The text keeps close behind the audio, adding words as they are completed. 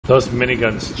Those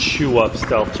miniguns chew up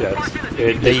stealth jets.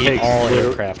 They eat all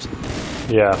aircraft.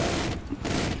 Yeah.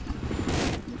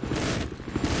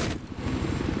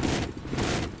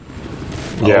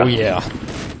 Oh yeah.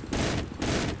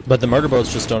 But the murder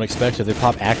boats just don't expect it. They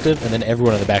pop active, and then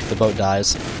everyone in the back of the boat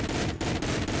dies.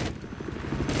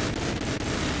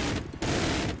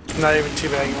 Not even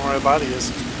teabagging where my body is.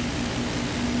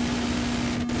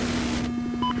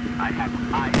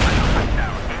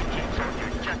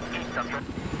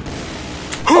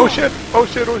 Oh shit! Oh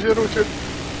shit! Oh shit! Oh shit!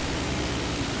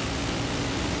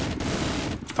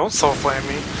 Don't soul flame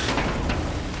me.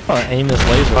 I'm gonna aim this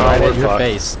laser right at your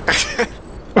face.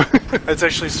 That's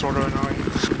actually sort of annoying.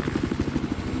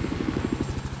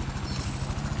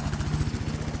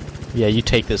 Yeah, you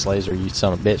take this laser, you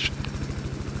son of a bitch.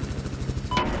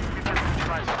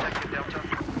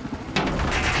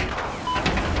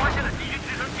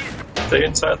 Stay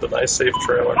inside the nice safe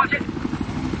trailer.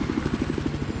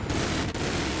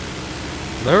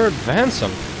 They're advancing.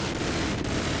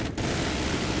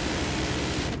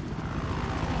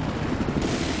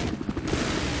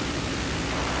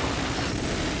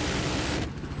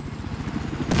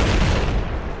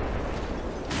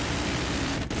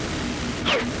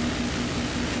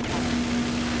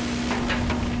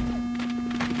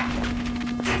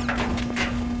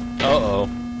 Uh-oh.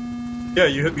 Yeah,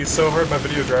 you hit me so hard my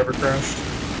video driver crashed.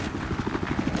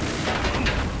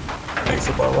 Thanks,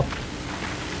 Obama.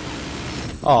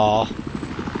 Aw.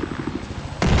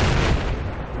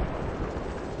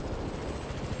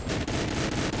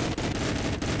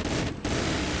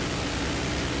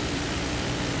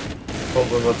 Well,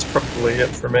 then that's probably it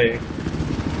for me.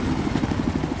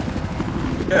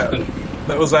 Yeah,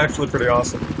 that was actually pretty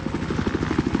awesome.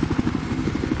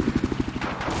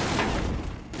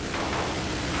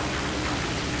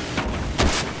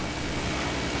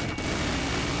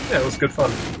 Yeah, it was good fun.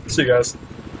 See you guys.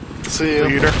 See you.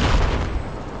 Later.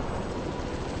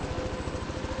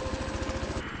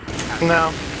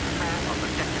 No.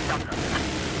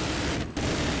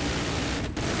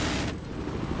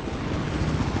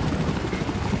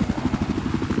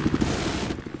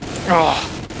 Oh.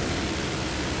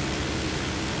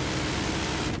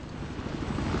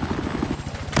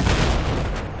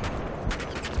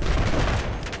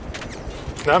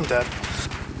 No, I'm dead.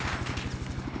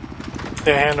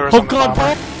 Yeah, hand doors on the God,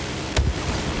 bomber.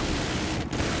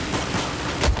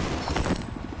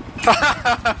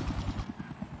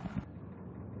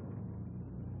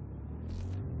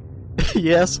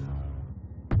 Yes.